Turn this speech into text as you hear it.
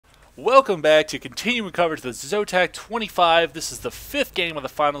Welcome back to continuing coverage of the Zotac 25. This is the 5th game of the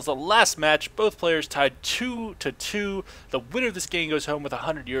finals, the last match. Both players tied 2-2. The winner of this game goes home with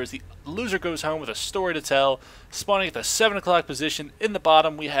 100 euros. The loser goes home with a story to tell. Spawning at the 7 o'clock position. In the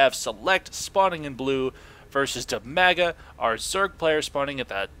bottom, we have SeleCT spawning in blue versus mTwDIMAGA, our Zerg player spawning at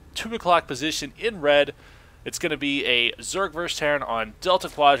the 2 o'clock position in red. It's going to be a Zerg vs Terran on Delta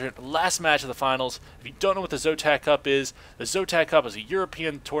Quadrant, last match of the finals. If you don't know what the Zotac Cup is, the Zotac Cup is a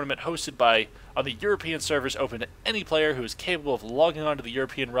European tournament hosted on the European servers, open to any player who is capable of logging onto the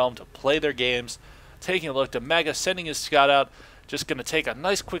European realm to play their games. Taking a look, mTwDIMAGA sending his scout out. Just going to take a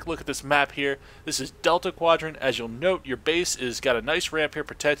nice quick look at this map here. This is Delta Quadrant. As you'll note, your base is got a nice ramp here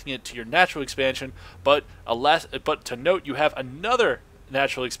protecting it to your natural expansion, but to note, you have another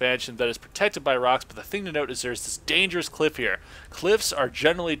natural expansion that is protected by rocks, but the thing to note is there's this dangerous cliff here. Cliffs are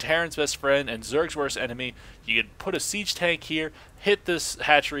generally Terran's best friend and Zerg's worst enemy. You can put a siege tank here, hit this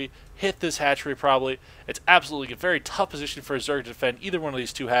hatchery probably. It's absolutely a very tough position for a Zerg to defend either one of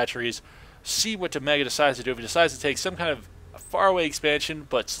these two hatcheries. See what mTwDIMAGA decides to do. If he decides to take some kind of faraway expansion,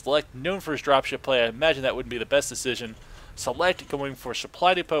 but SeleCT, known for his dropship play, I imagine that wouldn't be the best decision. SeleCT going for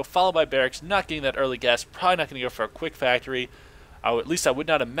supply depot, followed by barracks, not getting that early gas, probably not going to go for a quick factory. At least I would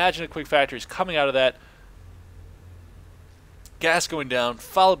not imagine a quick factory is coming out of that. Gas going down,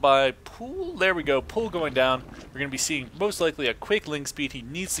 followed by pool. There we go, pool going down. We're going to be seeing most likely a quick link speed. He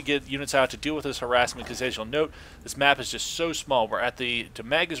needs to get units out to deal with this harassment because, as you'll note, this map is just so small. We're at the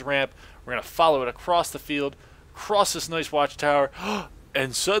mTwDIMAGA's ramp. We're going to follow it across the field, cross this nice watchtower,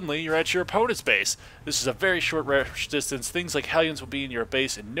 and suddenly you're at your opponent's base. This is a very short rush distance. Things like Hellions will be in your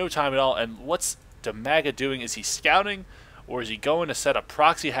base in no time at all. And what's mTwDIMAGA doing? Is he scouting? Or is he going to set a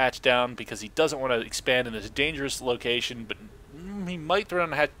proxy hatch down because he doesn't want to expand in this dangerous location, but he might throw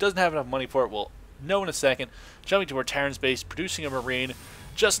down a hatch, doesn't have enough money for it. We'll know in a second. Jumping toward Terran's base, producing a Marine,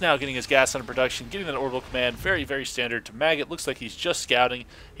 just now getting his gas under production, getting that orbital command, very, very standard. mTwDIMAGA, it looks like he's just scouting.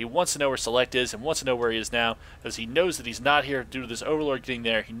 He wants to know where SeleCT is and wants to know where he is now, because he knows that he's not here due to this Overlord getting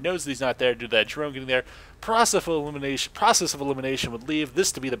there. He knows that he's not there due to that drone getting there. Process of elimination would leave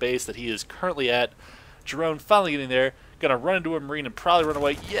this to be the base that he is currently at. Drone finally getting there. Gonna run into a Marine and probably run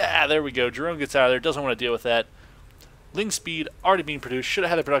away. Yeah, there we go. Drone gets out of there. Doesn't want to deal with that. Link speed already being produced. Should have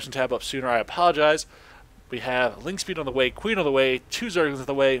had the production tab up sooner. I apologize. We have link speed on the way. Queen on the way. 2 Zerglings on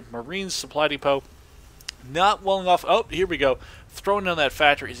the way. Marines supply depot. Not welling off. Oh, here we go. Throwing down that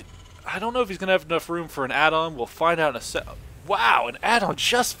factory. I don't know if he's gonna have enough room for an add-on. We'll find out in a sec. Wow, an add-on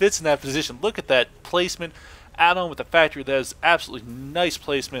just fits in that position. Look at that placement. Add-on with the factory. That is absolutely nice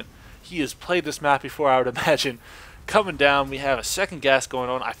placement. He has played this map before, I would imagine. Coming down, we have a second gas going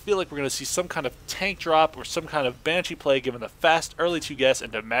on. I feel like we're going to see some kind of tank drop or some kind of Banshee play given the fast early 2 gas,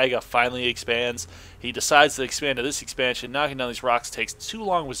 and mTwDIMAGA finally expands. He decides to expand to this expansion. Knocking down these rocks takes too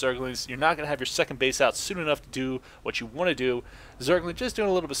long with Zerglings. You're not going to have your second base out soon enough to do what you want to do. Zergling just doing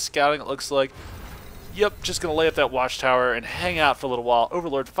a little bit of scouting, it looks like. Yep, just going to lay up that watchtower and hang out for a little while.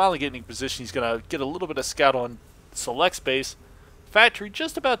 Overlord finally getting in position. He's going to get a little bit of scout on SeleCT's base. Factory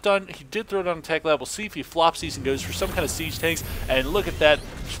just about done. He did throw it on a tech lab. We'll see if he flops these and goes for some kind of siege tanks. And look at that.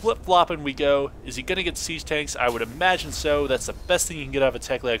 Flip-flopping we go. Is he going to get siege tanks? I would imagine so. That's the best thing you can get out of a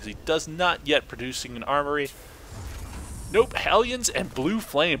tech lab because he does not yet producing an armory. Nope. Hellions and Blue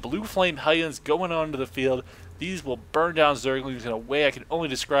Flame. Blue Flame Hellions going onto the field. These will burn down Zerglings in a way I can only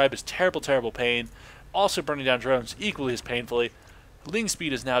describe as terrible, terrible pain. Also burning down drones equally as painfully. Link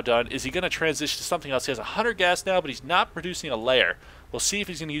speed is now done. Is he going to transition to something else? He has 100 gas now, but he's not producing a layer. We'll see if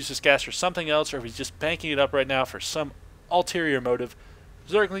he's going to use this gas for something else or if he's just banking it up right now for some ulterior motive.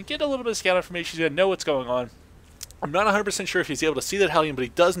 Zergling, get a little bit of scout information. He's going to know what's going on. I'm not 100% sure if he's able to see that Hellion, but he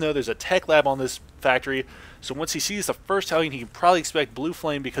does know there's a tech lab on this factory. So once he sees the first Hellion, he can probably expect Blue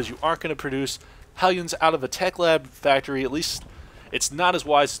Flame because you aren't going to produce Hellions out of a tech lab factory. At least it's not as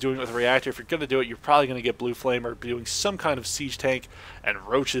wise as doing it with a reactor. If you're going to do it, you're probably going to get Blue Flame or doing some kind of siege tank and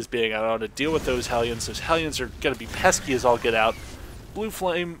roaches being out on to deal with those Hellions. Those Hellions are going to be pesky as all get out. Blue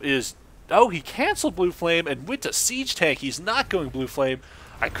Flame is... Oh, he canceled Blue Flame and went to siege tank. He's not going Blue Flame.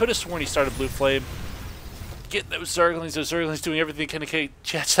 I could have sworn he started Blue Flame. Get those Zerglings doing everything to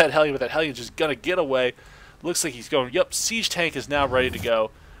catch that Hellion, but that Hellion's just going to get away. Looks like he's going... Yep, siege tank is now ready to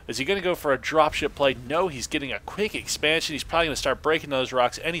go. Is he going to go for a dropship play? No, he's getting a quick expansion. He's probably going to start breaking those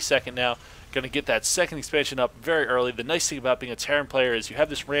rocks any second now. Going to get that second expansion up very early. The nice thing about being a Terran player is you have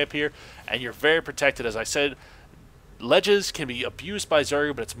this ramp here, and you're very protected. As I said, ledges can be abused by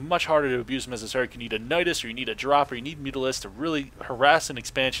Zerg, but it's much harder to abuse them as a Zerg. You need a Nidus, or you need a drop, or you need Mutalisks to really harass an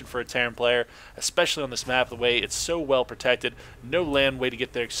expansion for a Terran player, especially on this map, the way it's so well protected. No land way to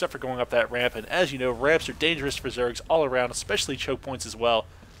get there except for going up that ramp, and as you know, ramps are dangerous for Zergs all around, especially choke points as well.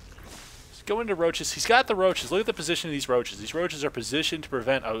 going into roaches. He's got the roaches. Look at the position of these roaches. These roaches are positioned to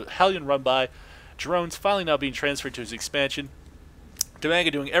prevent a Hellion run by. Drones finally now being transferred to his expansion.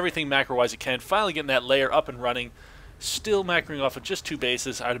 DIMAGA doing everything macro-wise it can, finally getting that layer up and running. Still macroing off of just 2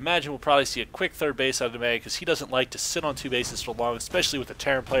 bases. I'd imagine we'll probably see a quick 3rd base out of DIMAGA because he doesn't like to sit on 2 bases for long, especially with the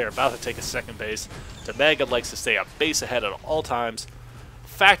Terran player about to take a 2nd base. DIMAGA likes to stay a base ahead at all times.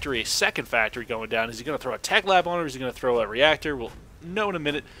 Factory, 2nd factory going down. Is he going to throw a tech lab on it, or is he going to throw a reactor? We'll know in a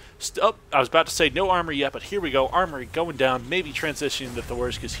minute. Oh, I was about to say no armory yet, but here we go. Armory going down, maybe transitioning to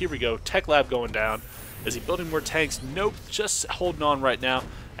Thors, because here we go. Tech lab going down. Is he building more tanks? Nope, just holding on right now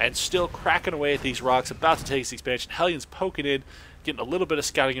and still cracking away at these rocks, about to take his expansion. Hellions poking in, getting a little bit of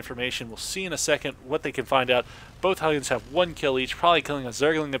scouting information. We'll see in a second what they can find out. Both Hellions have 1 kill each, probably killing a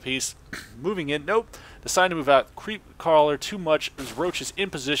Zergling apiece. Moving in, nope. Deciding to move out. Creep crawler, too much. His roaches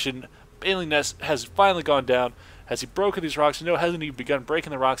in position. Baneling Nest has finally gone down. Has he broken these rocks? No, hasn't even begun breaking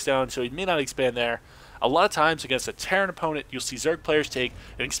the rocks down, so he may not expand there. A lot of times against a Terran opponent, you'll see Zerg players take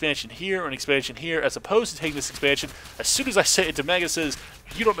an expansion here or an expansion here, as opposed to taking this expansion. As soon as I say it, DIMAGA says,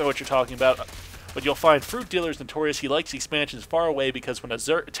 you don't know what you're talking about. But you'll find Fruit Dealer is notorious. He likes expansions far away because when a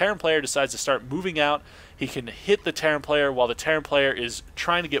Terran player decides to start moving out, he can hit the Terran player while the Terran player is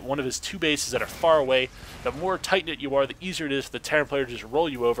trying to get one of his 2 bases that are far away. The more tight-knit you are, the easier it is for the Terran player to just roll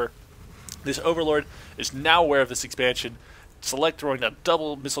you over. This Overlord is now aware of this expansion. SeleCT throwing a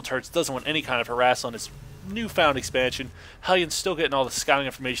double missile turrets, doesn't want any kind of harass on his newfound expansion. Hellion's still getting all the scouting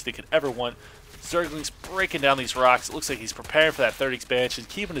information they could ever want. Zergling's breaking down these rocks. It looks like he's preparing for that 3rd expansion,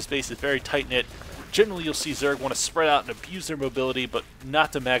 keeping his bases very tight-knit. Generally, you'll see Zerg want to spread out and abuse their mobility, but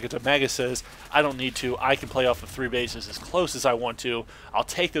not DIMAGA. DIMAGA says, I don't need to. I can play off of 3 bases as close as I want to. I'll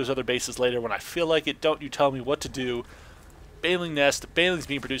take those other bases later when I feel like it. Don't you tell me what to do. Baneling Nest. Baneling's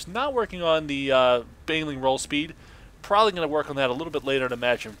being produced. Not working on the Baneling roll speed. Probably going to work on that a little bit later, I'd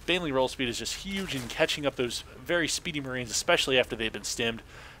imagine. Baneling roll speed is just huge in catching up those very speedy Marines, especially after they've been stimmed.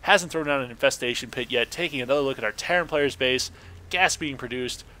 Hasn't thrown down an infestation pit yet. Taking another look at our Terran player's base. Gas being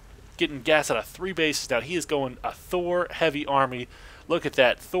produced. Getting gas out of 3 bases. Now he is going a Thor-heavy army. Look at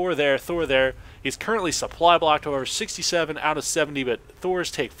that. Thor there, Thor there. He's currently supply blocked over 67 out of 70, but Thors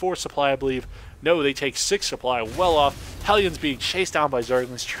take 4 supply, I believe. No, they take 6 supply, well off. Hellions being chased down by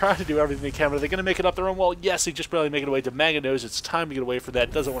Zerglings, trying to do everything they can, but are they going to make it up their own wall? Yes, they just barely make it away. DIMAGA knows it's time to get away from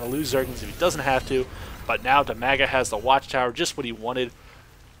that. Doesn't want to lose Zerglings if he doesn't have to, but now DIMAGA has the watchtower, just what he wanted.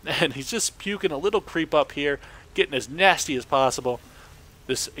 And he's just puking a little creep up here, getting as nasty as possible.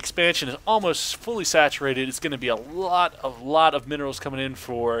 This expansion is almost fully saturated. It's going to be a lot of minerals coming in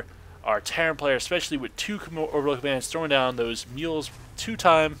for our Terran player, especially with 2 orbital commands throwing down those mules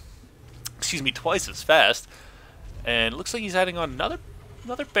twice as fast. And it looks like he's adding on another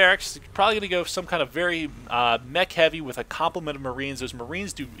barracks. He's probably going to go some kind of very mech heavy with a complement of Marines. Those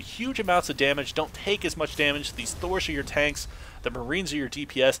Marines do huge amounts of damage, don't take as much damage. These Thors are your tanks, the Marines are your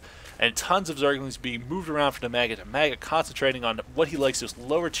DPS, and tons of Zerglings being moved around for DIMAGA. DIMAGA concentrating on what he likes, those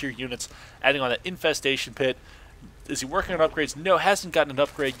lower tier units, adding on that infestation pit. Is he working on upgrades? No, hasn't gotten an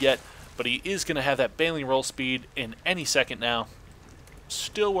upgrade yet, but he is going to have that Baneling roll speed in any second now.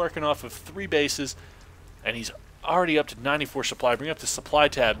 Still working off of 3 bases, and he's already up to 94 supply. Bring up the supply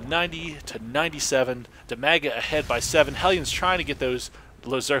tab, 90 to 97. DIMAGA ahead by 7. Hellions trying to get those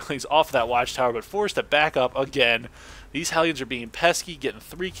Zerglings off of that watchtower, but forced to back up again. These Hellions are being pesky, getting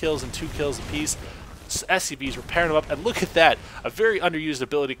 3 kills and 2 kills apiece. SCV's repairing them up, and look at that. A very underused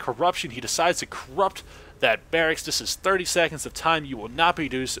ability, Corruption. He decides to corrupt that barracks. This is 30 seconds of time you will not be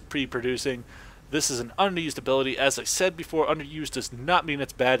producing. This is an underused ability. As I said before, underused does not mean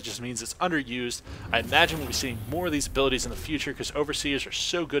it's bad, it just means it's underused. I imagine we'll be seeing more of these abilities in the future because Overseers are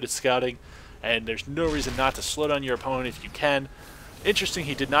so good at scouting, and there's no reason not to slow down your opponent if you can. Interesting,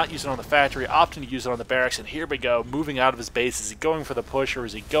 he did not use it on the factory, opting to use it on the barracks, and here we go, moving out of his base. Is he going for the push, or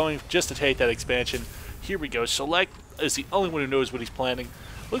is he going just to take that expansion? Here we go. SeleCT is the only one who knows what he's planning.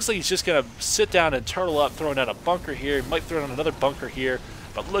 Looks like he's just going to sit down and turtle up, throwing down a bunker here. He might throw down another bunker here.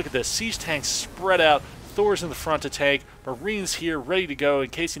 But look at this, siege tanks spread out, Thor's in the front to tank, Marines here ready to go in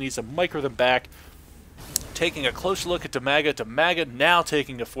case he needs to micro them back. Taking a closer look at DIMAGA. DIMAGA now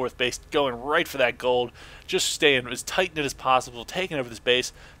taking a 4th base, going right for that gold, just staying as tight-knit as possible, taking over this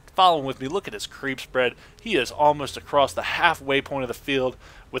base. Following with me, look at his creep spread. He is almost across the halfway point of the field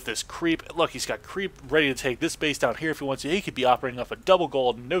with this creep. Look, he's got creep ready to take this base down here if he wants to. He could be operating off a double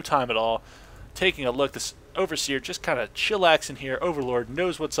gold in no time at all. Taking a look, this Overseer just kind of chillaxing here. Overlord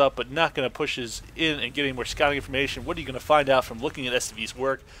knows what's up, but not going to push his in and get any more scouting information. What are you going to find out from looking at SCV's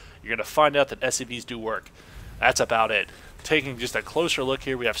work? You're going to find out that SCVs do work. That's about it. Taking just a closer look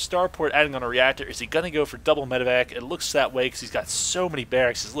here, we have Starport adding on a reactor. Is he going to go for double medevac? It looks that way because he's got so many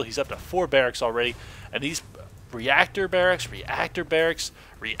barracks. Look, he's up to 4 barracks already. And these reactor barracks,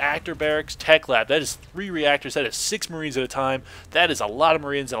 tech lab. That is 3 reactors. That is 6 Marines at a time. That is a lot of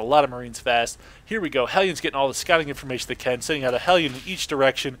Marines and a lot of Marines fast. Here we go. Hellion's getting all the scouting information they can, sending out a Hellion in each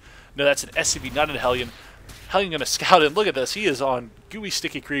direction. No, that's an SCV, not a Hellion. Hellion going to scout in. Look at this. He is on gooey,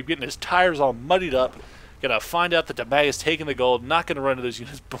 sticky creep, getting his tires all muddied up. Gonna find out that DIMAGA is taking the gold, not gonna run into those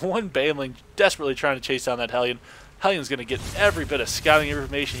units, but one Baneling desperately trying to chase down that Hellion. Hellion's gonna get every bit of scouting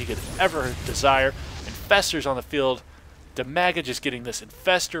information he could ever desire. Infestors on the field. DIMAGA just getting this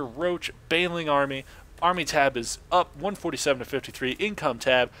Infestor, Roach, Baneling army. Army tab is up 147 to 53. Income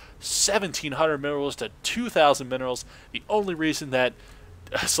tab 1,700 minerals to 2,000 minerals. The only reason that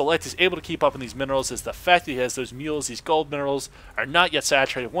SeleCT is able to keep up in these minerals is the fact that he has those mules. These gold minerals are not yet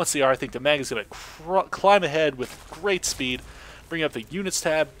saturated. Once they are, I think DIMAGA is going to climb ahead with great speed. Bring up the units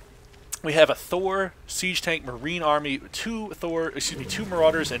tab. We have a Thor, Siege Tank, Marine Army, 2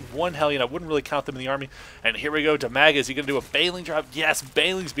 Marauders, and 1 Hellion. I wouldn't really count them in the army. And here we go, DIMAGA. Is he going to do a Baneling drop? Yes,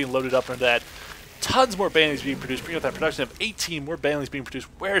 Baneling's being loaded up into that. Tons more Banelings being produced. Bring up that production of 18 more Banelings being produced.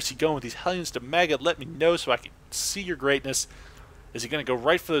 Where is he going with these Hellions? DIMAGA, let me know so I can see your greatness. Is he going to go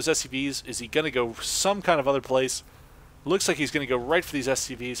right for those SCVs? Is he going to go some kind of other place? Looks like he's going to go right for these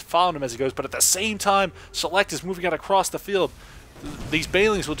SCVs, following him as he goes, but at the same time, SeleCT is moving out across the field. These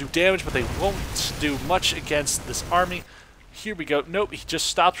Banelings will do damage, but they won't do much against this army. Here we go. Nope, he just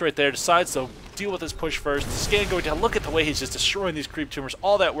stops right there, decides to deal with his push first. The scan going down. Look at the way he's just destroying these creep tumors.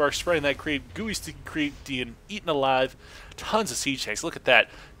 All that work, spraying that creep, gooey sticky creep, being eaten alive. Tons of siege tanks. Look at that.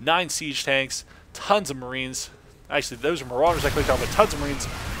 9 siege tanks, tons of Marines. Actually, those are Marauders I clicked on, but tons of Marines.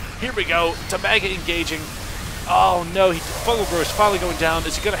 Here we go. DIMAGA engaging. Oh no, Fungal Growth is finally going down.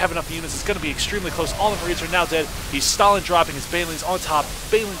 Is he going to have enough units? It's going to be extremely close. All the Marines are now dead. He's Stalin dropping his Banelings on top.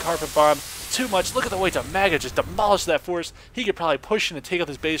 Baneling Carpet Bomb. Too much. Look at the way DIMAGA just demolished that force. He could probably push in and take out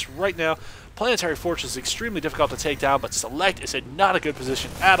his base right now. Planetary Fortress is extremely difficult to take down, but SeleCT is in not a good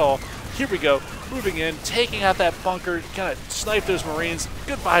position at all. Here we go. Moving in, taking out that bunker. Gonna snipe those Marines.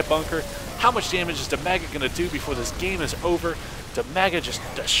 Goodbye, bunker. How much damage is DIMAGA going to do before this game is over? DIMAGA just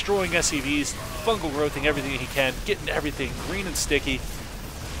destroying SCVs, fungal growthing everything he can, getting everything green and sticky.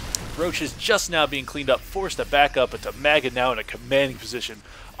 Roach is just now being cleaned up, forced to back up, but DIMAGA now in a commanding position.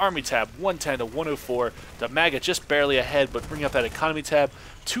 Army tab 110 to 104. DIMAGA just barely ahead, but bring up that economy tab.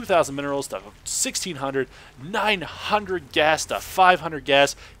 2,000 minerals to 1,600. 900 gas to 500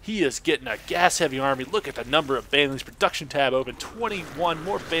 gas. He is getting a gas-heavy army. Look at the number of Banelings. Production tab open. 21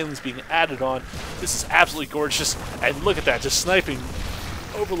 more Banelings being added on. This is absolutely gorgeous. And look at that, just sniping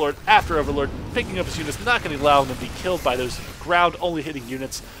Overlord after Overlord, picking up his units, not going to allow them to be killed by those ground-only hitting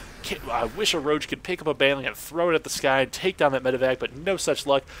units. I wish a Roach could pick up a Baneling and throw it at the sky and take down that medevac, but no such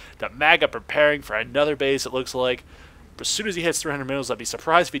luck. DIMAGA preparing for another base, it looks like. But as soon as he hits 300 minerals, I'd be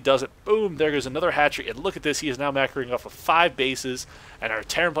surprised if he doesn't. Boom, there goes another hatchery. And look at this, he is now macroing off of 5 bases. And our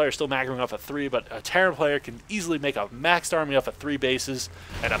Terran player is still macroing off of 3, but a Terran player can easily make a maxed army off of 3 bases.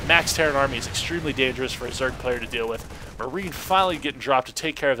 And a maxed Terran army is extremely dangerous for a Zerg player to deal with. Marine finally getting dropped to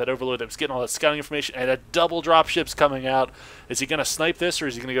take care of that Overlord that was getting all that scouting information. And a double dropship's coming out. Is he going to snipe this, or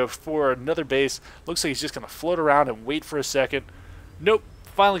is he going to go for another base? Looks like he's just going to float around and wait for a second. Nope,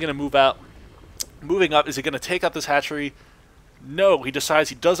 finally going to move out. Moving up, is he going to take out this hatchery? No, he decides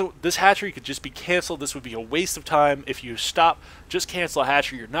he doesn't. This hatchery could just be canceled. This would be a waste of time. If you stop, just cancel a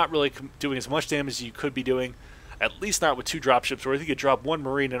hatchery. You're not really doing as much damage as you could be doing. At least not with 2 dropships, or I think you could drop 1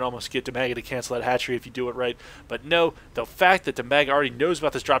 Marine and almost get DIMAGA to cancel that hatchery if you do it right. But no, the fact that DIMAGA already knows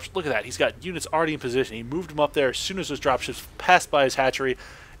about this dropship, look at that. He's got units already in position. He moved them up there as soon as those dropships passed by his hatchery.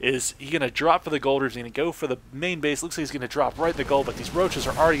 Is he going to drop for the gold, or is he going to go for the main base? Looks like he's going to drop right in the gold, but these Roaches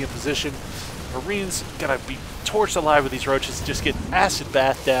are already in position. Marines going to be torched alive with these Roaches, just get acid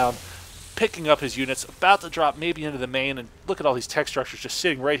bath down, picking up his units, about to drop maybe into the main, and look at all these tech structures just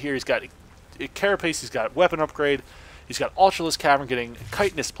sitting right here. He's got a carapace, he's got weapon upgrade, he's got Ultralisk Cavern getting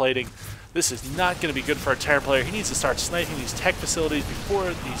chitinous plating. This is not going to be good for a Terran player. He needs to start sniping these tech facilities before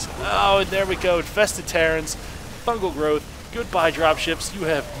these... Oh, and there we go, infested Terrans, fungal growth. Goodbye dropships, you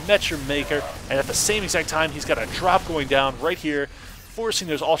have met your maker, and at the same exact time he's got a drop going down right here, forcing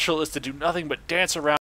those Ultralisks to do nothing but dance around.